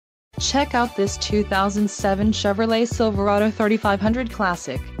Check out this 2007 Chevrolet Silverado 3500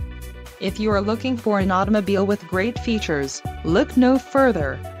 Classic. If you are looking for an automobile with great features, look no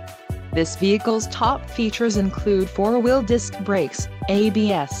further. This vehicle's top features include 4-wheel disc brakes,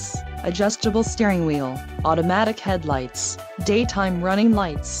 ABS, adjustable steering wheel, automatic headlights, daytime running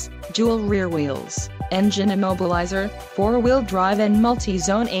lights, dual rear wheels, engine immobilizer, 4-wheel drive and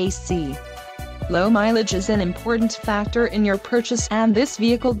multi-zone AC. Low mileage is an important factor in your purchase, and this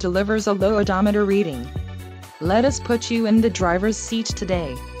vehicle delivers a low odometer reading. Let us put you in the driver's seat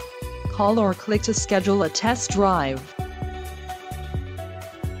today. Call or click to schedule a test drive.